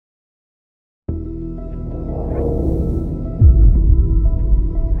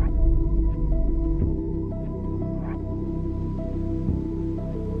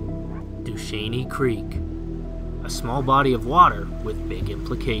Duchesnay Creek, a small body of water with big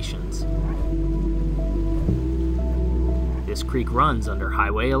implications. This creek runs under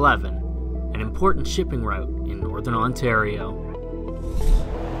Highway 11, an important shipping route in northern Ontario.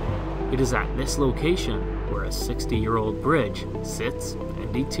 It is at this location where a 60-year-old bridge sits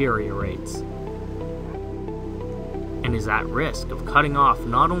and deteriorates, and is at risk of cutting off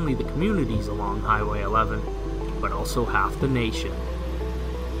not only the communities along Highway 11, but also half the nation.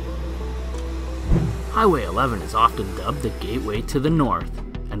 Highway 11 is often dubbed the gateway to the north,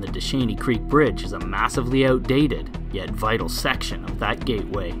 and the Duchesnay Creek Bridge is a massively outdated, yet vital section of that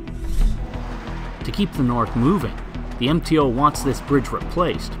gateway. To keep the north moving, the MTO wants this bridge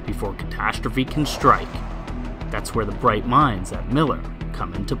replaced before catastrophe can strike. That's where the bright minds at Miller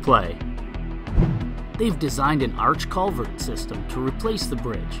come into play. They've designed an Arch Culvert system to replace the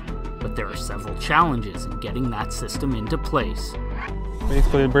bridge, but there are several challenges in getting that system into place.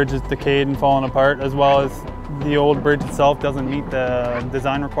 Basically, the bridge is decayed and falling apart, as well as the old bridge itself doesn't meet the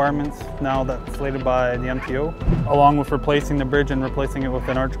design requirements now that's slated by the MTO. Along with replacing the bridge and replacing it with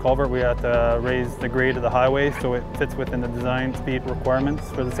an arch culvert, we had to raise the grade of the highway so it fits within the design speed requirements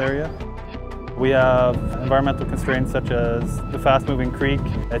for this area. We have environmental constraints such as the fast-moving creek.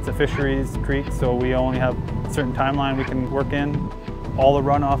 It's a fisheries creek, so we only have a certain timeline we can work in. All the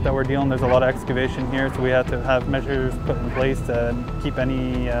runoff that we're dealing, there's a lot of excavation here, so we have to have measures put in place to keep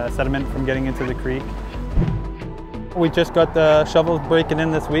any sediment from getting into the creek. We just got the shovels breaking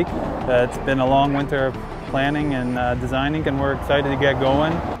in this week. It's been a long winter of planning and designing, and we're excited to get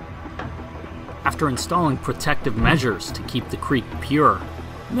going. After installing protective measures to keep the creek pure,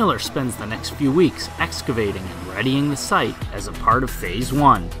 Miller spends the next few weeks excavating and readying the site as a part of Phase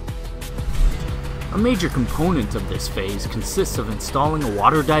 1. A major component of this phase consists of installing a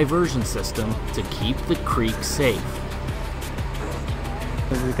water diversion system to keep the creek safe.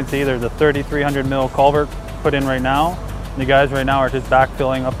 As you can see, there's a 3,300 mil culvert put in right now. The guys right now are just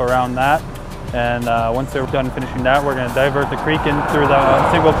backfilling up around that. And once they're done finishing that, we're going to divert the creek in through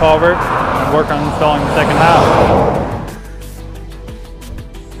the single culvert and work on installing the second half.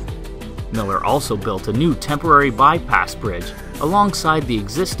 Miller also built a new temporary bypass bridge alongside the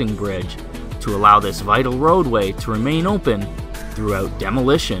existing bridge to allow this vital roadway to remain open throughout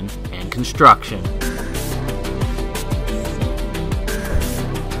demolition and construction.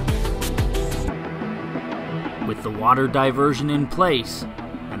 With the water diversion in place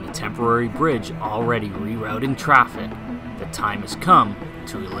and the temporary bridge already rerouting traffic, the time has come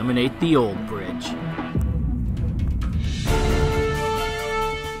to eliminate the old bridge.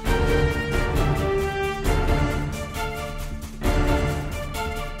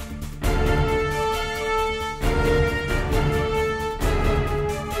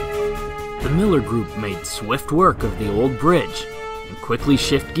 The Miller Group made swift work of the old bridge and quickly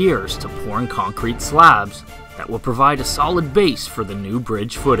shift gears to pouring concrete slabs that will provide a solid base for the new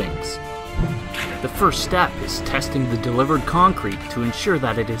bridge footings. The first step is testing the delivered concrete to ensure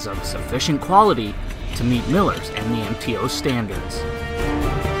that it is of sufficient quality to meet Miller's and the MTO standards.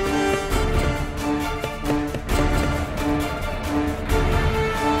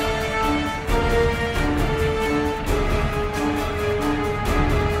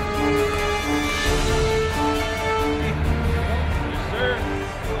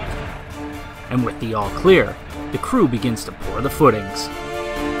 And with the all clear, the crew begins to pour the footings.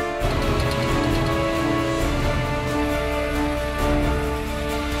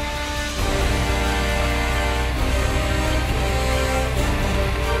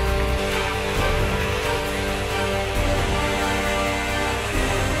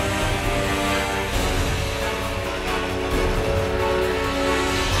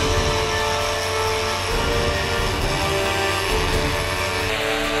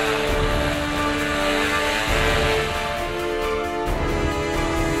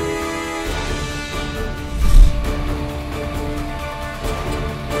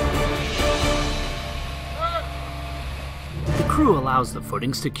 The crew allows the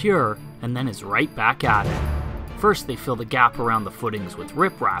footings to cure and then is right back at it. First, they fill the gap around the footings with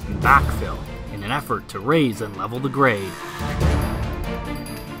riprap and backfill in an effort to raise and level the grade.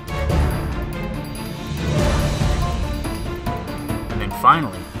 And then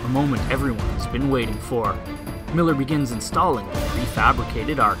finally, a moment everyone has been waiting for. Miller begins installing the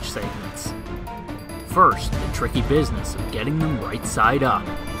prefabricated arch segments. First, the tricky business of getting them right side up.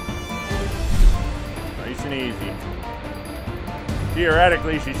 Nice and easy.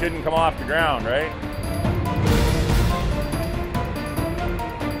 Theoretically, she shouldn't come off the ground, right?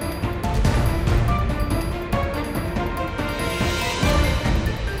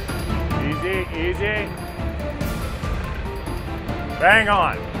 Easy, easy. Bang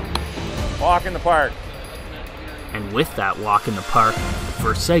on. Walk in the park. And with that walk in the park, the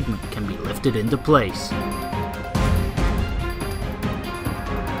first segment can be lifted into place.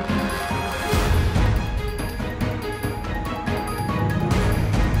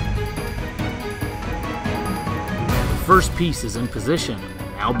 The first piece is in position and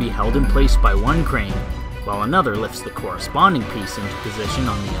will now be held in place by one crane, while another lifts the corresponding piece into position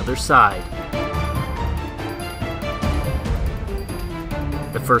on the other side.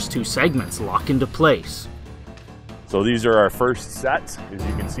 The first two segments lock into place. So these are our first sets. As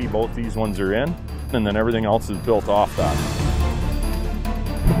you can see, both these ones are in, and then everything else is built off that.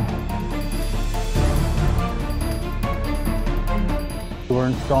 We're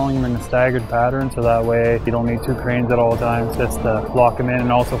installing them in a staggered pattern, so that way you don't need two cranes at all times just to lock them in,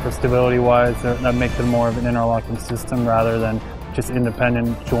 and also for stability wise, that makes it more of an interlocking system rather than just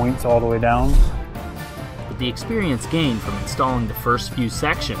independent joints all the way down. With the experience gained from installing the first few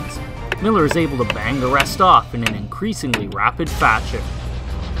sections, Miller is able to bang the rest off in an increasingly rapid fashion.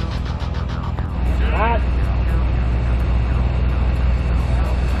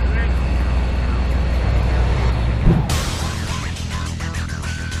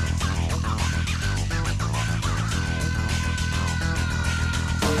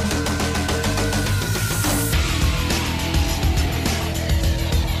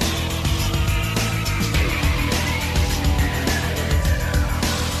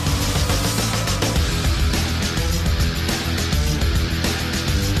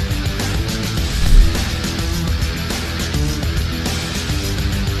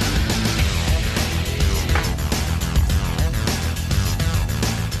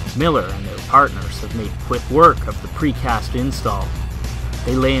 Miller and their partners have made quick work of the precast install.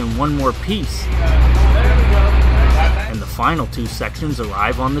 They lay in one more piece, and the final two sections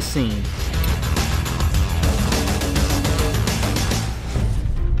arrive on the scene.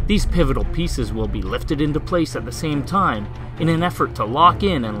 These pivotal pieces will be lifted into place at the same time in an effort to lock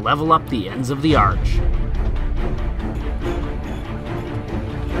in and level up the ends of the arch.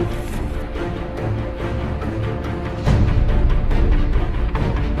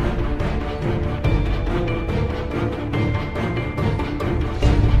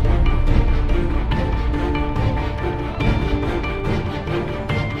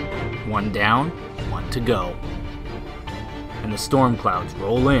 One down, one to go. And the storm clouds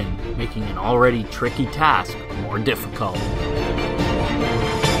roll in, making an already tricky task more difficult.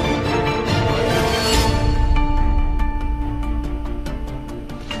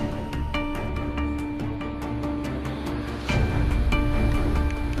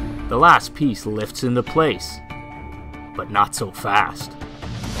 The last piece lifts into place, but not so fast.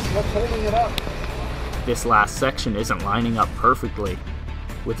 What's holding it up? This last section isn't lining up perfectly.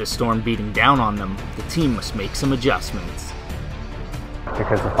 With the storm beating down on them, the team must make some adjustments.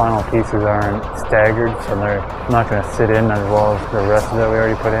 Because the final pieces aren't staggered, so they're not going to sit in as well as the rest that we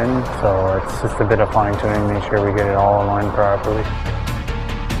already put in, so it's just a bit of fine-tuning, make sure we get it all aligned properly.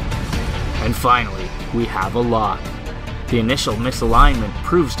 And finally, we have a lock. The initial misalignment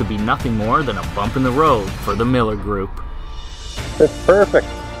proves to be nothing more than a bump in the road for the Miller Group. It's perfect.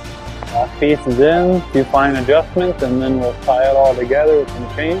 Last piece is in, a few fine adjustments, and then we'll tie it all together with some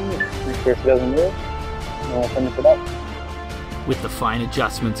chains, make sure she doesn't move, and we'll finish it up. With the fine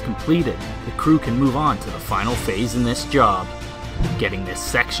adjustments completed, the crew can move on to the final phase in this job, getting this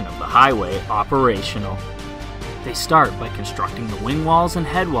section of the highway operational. They start by constructing the wing walls and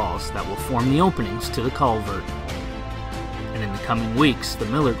head walls that will form the openings to the culvert. And in the coming weeks, the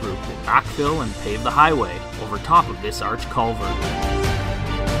Miller Group will backfill and pave the highway over top of this Arch Culvert.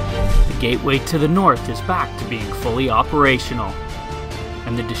 The gateway to the north is back to being fully operational,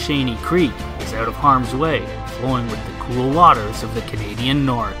 and the Duchesnay Creek is out of harm's way, flowing with the cool waters of the Canadian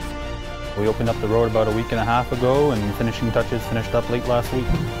North. We opened up the road about a week and a half ago, and finishing touches finished up late last week.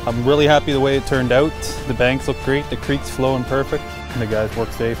 I'm really happy the way it turned out. The banks look great, the creek's flowing perfect. The guys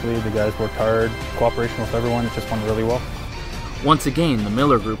worked safely, the guys worked hard, cooperation with everyone, it just went really well. Once again, the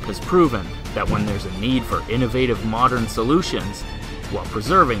Miller Group has proven that when there's a need for innovative modern solutions, while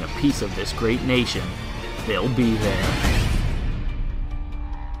preserving a piece of this great nation, they'll be there.